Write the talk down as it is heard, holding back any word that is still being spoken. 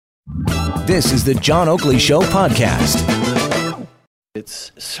This is the John Oakley Show podcast.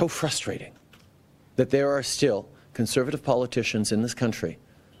 It's so frustrating that there are still conservative politicians in this country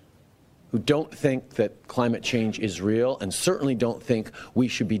who don't think that climate change is real and certainly don't think we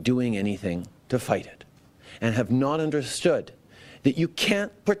should be doing anything to fight it, and have not understood that you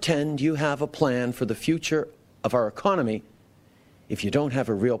can't pretend you have a plan for the future of our economy if you don't have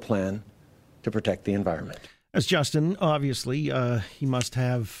a real plan to protect the environment. As Justin, obviously, he must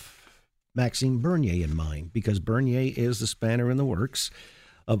have Maxime Bernier in mind, because Bernier is the spanner in the works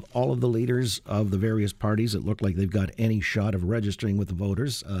of all of the leaders of the various parties that look like they've got any shot of registering with the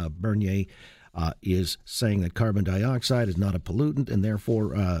voters. Bernier is saying that carbon dioxide is not a pollutant, and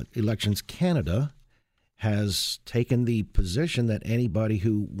therefore Elections Canada has taken the position that anybody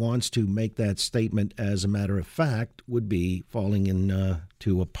who wants to make that statement as a matter of fact would be falling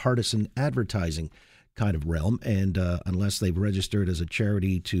into a partisan advertising kind of realm, and unless they've registered as a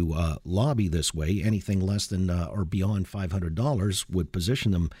charity to lobby this way, anything less than or beyond $500 would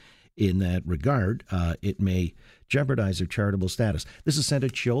position them in that regard. It may jeopardize their charitable status. This has sent a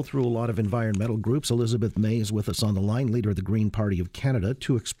chill through a lot of environmental groups. Elizabeth May is with us on the line, leader of the Green Party of Canada,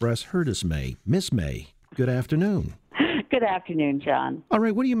 to express her dismay. Miss May, good afternoon. Good afternoon, John. All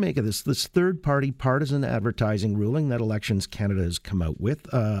right, what do you make of this third-party partisan advertising ruling that Elections Canada has come out with?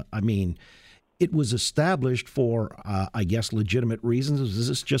 It was established for, I guess, legitimate reasons. Is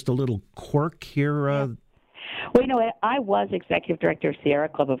this just a little quirk here? Well, you know, I was executive director of Sierra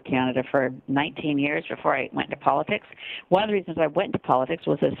Club of Canada for 19 years before I went into politics. One of the reasons I went into politics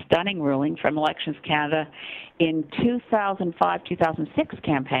was a stunning ruling from Elections Canada in 2005-2006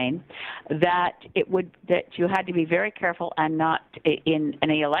 campaign that you had to be very careful and not in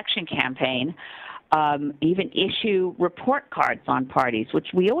an election campaign even issue report cards on parties, which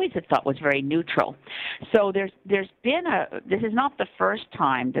we always had thought was very neutral. So this is not the first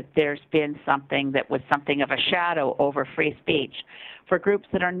time that there's been something that was something of a shadow over free speech for groups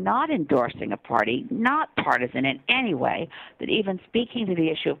that are not endorsing a party, not partisan in any way, that even speaking to the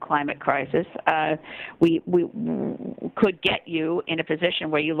issue of climate crisis, we could get you in a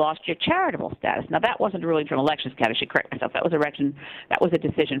position where you lost your charitable status. Now, that wasn't a ruling from Elections Canada. I should correct myself. That was a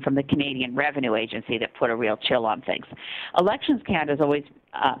decision from the Canadian Revenue Agency that put a real chill on things. Elections Canada has always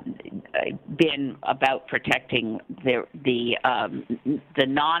been about protecting the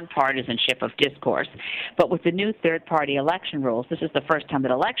nonpartisanship of discourse, but with the new third-party election rules, this is the first time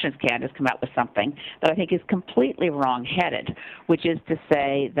that Elections Canada has come out with something that I think is completely wrong-headed, which is to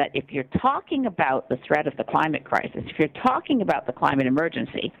say that if you're talking about the threat of the climate crisis, if you're talking about the climate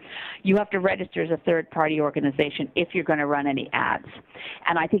emergency, you have to register as a third-party organization if you're going to run any ads.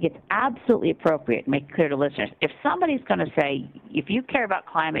 And I think it's absolutely appropriate to make clear to listeners, if somebody's going to say, if you care about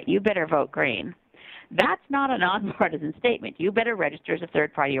climate, you better vote green, that's not a nonpartisan statement. You better register as a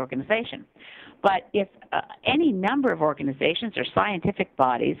third-party organization. But if any number of organizations or scientific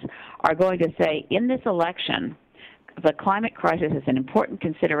bodies are going to say, in this election, the climate crisis is an important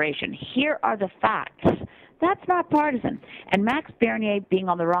consideration, here are the facts, that's not partisan. And Max Bernier being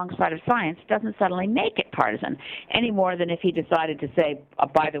on the wrong side of science doesn't suddenly make it partisan, any more than if he decided to say,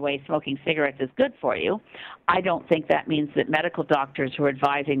 by the way, smoking cigarettes is good for you. I don't think that means that medical doctors who are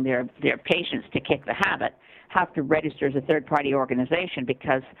advising their patients to kick the habit have to register as a third-party organization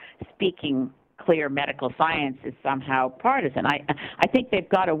because speaking clear medical science is somehow partisan. I think they've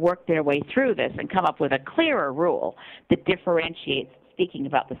got to work their way through this and come up with a clearer rule that differentiates speaking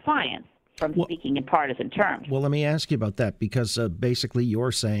about the science from speaking in partisan terms. Well, let me ask you about that, because basically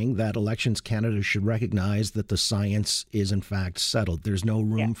you're saying that Elections Canada should recognize that the science is in fact settled. There's no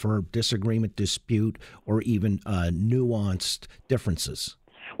room for disagreement, dispute, or even nuanced differences.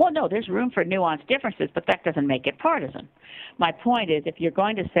 Well, no, there's room for nuanced differences, but that doesn't make it partisan. My point is, if you're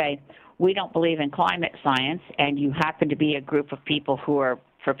going to say, we don't believe in climate science, and you happen to be a group of people who are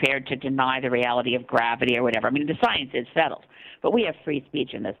prepared to deny the reality of gravity or whatever. I mean, the science is settled, but we have free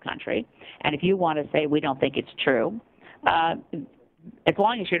speech in this country. And if you want to say we don't think it's true, as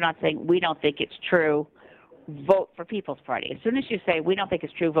long as you're not saying we don't think it's true, vote for People's Party. As soon as you say we don't think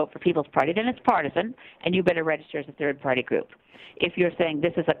it's true, vote for People's Party, then it's partisan, and you better register as a third-party group. If you're saying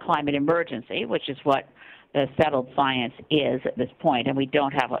this is a climate emergency, which is what the settled science is at this point, and we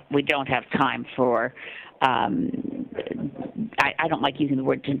don't have time for. I don't like using the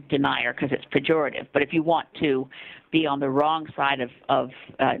word denier because it's pejorative, but if you want to be on the wrong side of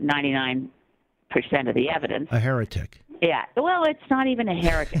 99% of the evidence, a heretic. Yeah. Well, it's not even a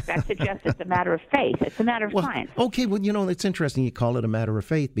heretic. That suggests it's a matter of faith. It's a matter of science. Okay, well, it's interesting you call it a matter of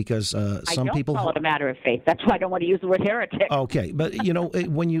faith because some people... I don't call it a matter of faith. That's why I don't want to use the word heretic. Okay, but,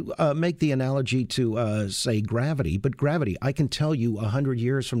 when you make the analogy to, say, gravity, I can tell you 100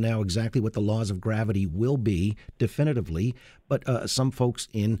 years from now exactly what the laws of gravity will be definitively, but some folks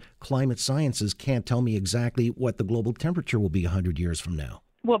in climate sciences can't tell me exactly what the global temperature will be 100 years from now.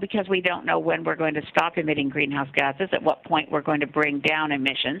 Well, because we don't know when we're going to stop emitting greenhouse gases, at what point we're going to bring down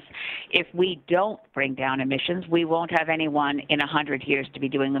emissions. If we don't bring down emissions, we won't have anyone in 100 years to be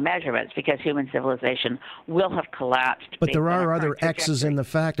doing the measurements because human civilization will have collapsed. But there are other X's in the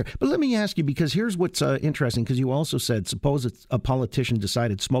factor. But let me ask you, because here's what's interesting, because you also said, suppose a politician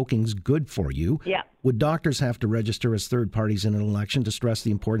decided smoking's good for you. Yeah. Would doctors have to register as third parties in an election to stress the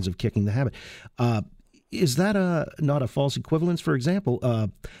importance of kicking the habit? Is that not a false equivalence? For example,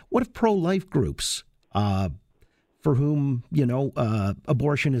 what if pro-life groups, for whom,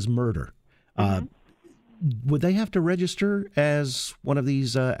 abortion is murder, would they have to register as one of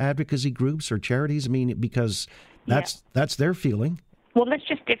these advocacy groups or charities? I mean, because that's their feeling. Well, let's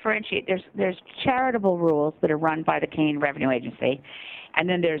just differentiate. There's charitable rules that are run by the Canadian Revenue Agency, and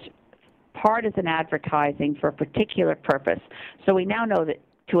then there's partisan advertising for a particular purpose. So we now know that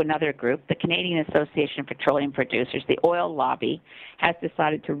to another group, the Canadian Association of Petroleum Producers, the oil lobby, has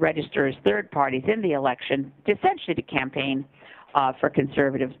decided to register as third parties in the election, essentially to campaign for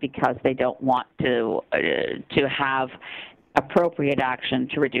Conservatives because they don't want to have appropriate action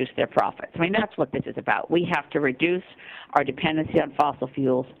to reduce their profits. I mean, that's what this is about. We have to reduce our dependency on fossil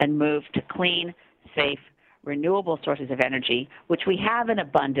fuels and move to clean, safe, renewable sources of energy, which we have in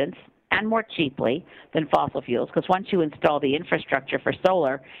abundance and more cheaply than fossil fuels, because once you install the infrastructure for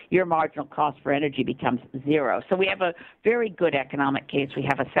solar, your marginal cost for energy becomes zero. So we have a very good economic case. We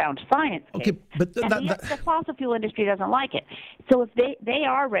have a sound science case. Okay, but the fossil fuel industry doesn't like it. So if they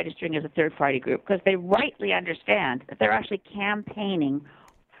are registering as a third-party group because they rightly understand that they're actually campaigning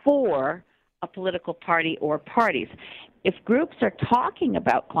for a political party or parties. If groups are talking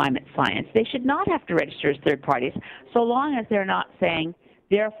about climate science, they should not have to register as third parties so long as they're not saying,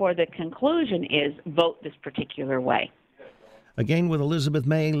 therefore, the conclusion is vote this particular way. Again, with Elizabeth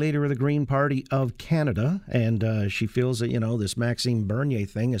May, leader of the Green Party of Canada, and she feels that, this Maxime Bernier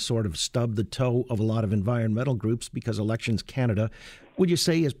thing has sort of stubbed the toe of a lot of environmental groups because Elections Canada, would you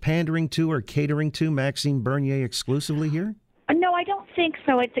say, is pandering to or catering to Maxime Bernier exclusively here? No, I don't think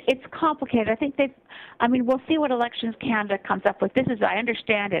so. It's complicated. I think we'll see what Elections Canada comes up with. This is, I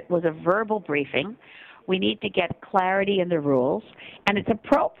understand it was a verbal briefing. We need to get clarity in the rules, and it's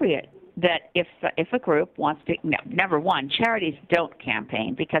appropriate that if a group wants to, number one, charities don't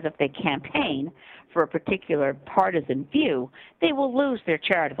campaign, because if they campaign for a particular partisan view, they will lose their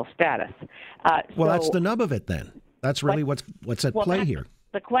charitable status. Well, that's the nub of it then. That's really what's at play here.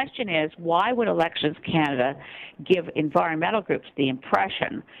 The question is, why would Elections Canada give environmental groups the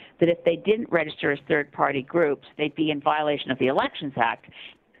impression that if they didn't register as third-party groups, they'd be in violation of the Elections Act?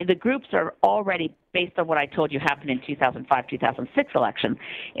 The groups are already, based on what I told you happened in 2005-2006 election,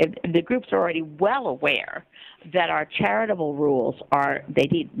 the groups are already well aware that our charitable rules they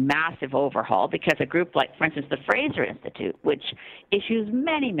need massive overhaul, because a group like, for instance, the Fraser Institute, which issues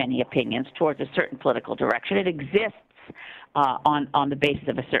many, many opinions towards a certain political direction, it exists on the basis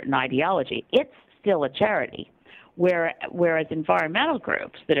of a certain ideology. It's still a charity, whereas environmental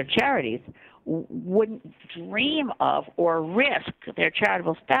groups that are charities wouldn't dream of or risk their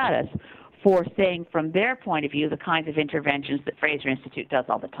charitable status for saying, from their point of view, the kinds of interventions that Fraser Institute does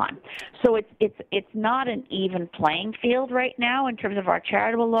all the time. So it's not an even playing field right now in terms of our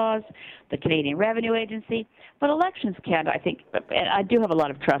charitable laws, the Canadian Revenue Agency, but Elections Canada, I think, and I do have a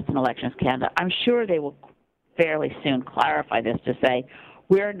lot of trust in Elections Canada. I'm sure they will fairly soon clarify this to say,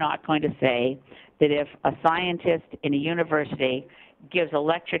 we're not going to say that if a scientist in a university gives a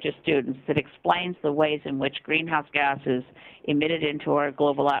lecture to students that explains the ways in which greenhouse gases emitted into our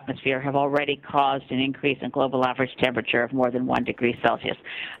global atmosphere have already caused an increase in global average temperature of more than 1 degree Celsius.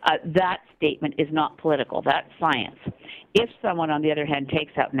 That statement is not political. That's science. If someone, on the other hand,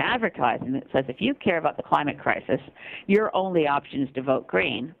 takes out an advertising that says, if you care about the climate crisis, your only option is to vote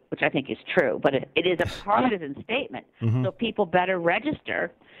green, which I think is true, but it is a partisan statement, so people better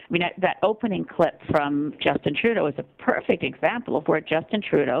register. I mean, that opening clip from Justin Trudeau is a perfect example of where Justin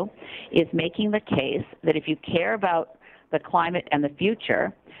Trudeau is making the case that if you care about the climate and the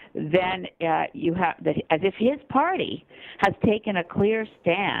future, then you have that, as if his party has taken a clear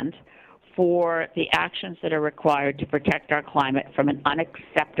stand for the actions that are required to protect our climate from an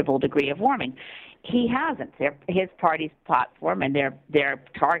unacceptable degree of warming. He hasn't. His party's platform and their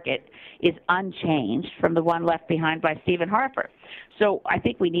target is unchanged from the one left behind by Stephen Harper. So I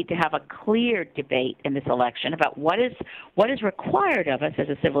think we need to have a clear debate in this election about what is required of us as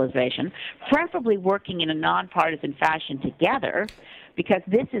a civilization, preferably working in a nonpartisan fashion together, because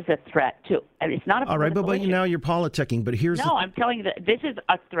this is a threat to. It's not a all right, but issue. now you're politicking. But here's I'm telling you that this is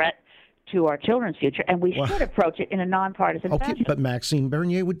a threat to our children's future, and we should approach it in a nonpartisan fashion. But Maxime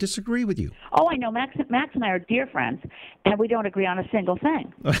Bernier would disagree with you. Oh, I know. Max and I are dear friends, and we don't agree on a single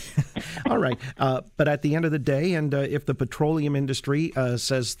thing. All right. But at the end of the day, and if the petroleum industry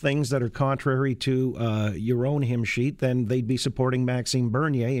says things that are contrary to your own hymn sheet, then they'd be supporting Maxime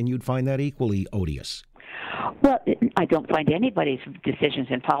Bernier, and you'd find that equally odious. Well, I don't find anybody's decisions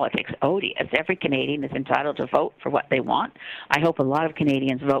in politics odious. Every Canadian is entitled to vote for what they want. I hope a lot of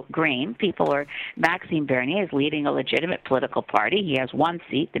Canadians vote Green. Maxime Bernier is leading a legitimate political party. He has one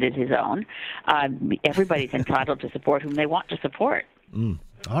seat that is his own. Everybody's entitled to support whom they want to support.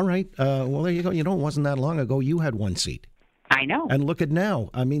 All right. Well, there you go. It wasn't that long ago you had one seat. I know. And look at now.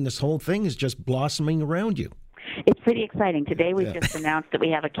 I mean, this whole thing is just blossoming around you. It's pretty exciting. Today we've just announced that we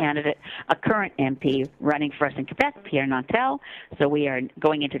have a candidate, a current MP, running for us in Quebec, Pierre Nantel. So we are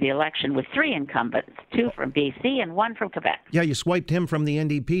going into the election with 3 incumbents, 2 from BC and 1 from Quebec. Yeah, you swiped him from the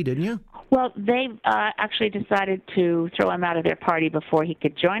NDP, didn't you? Well, they actually decided to throw him out of their party before he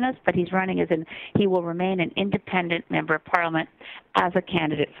could join us, but he's running he will remain an independent member of Parliament as a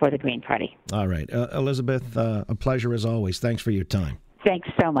candidate for the Green Party. All right. Elizabeth, a pleasure as always. Thanks for your time. Thanks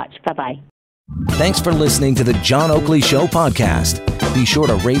so much. Bye-bye. Thanks for listening to the John Oakley Show podcast. Be sure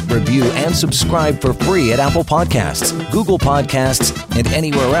to rate, review, and subscribe for free at Apple Podcasts, Google Podcasts, and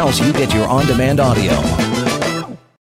anywhere else you get your on-demand audio.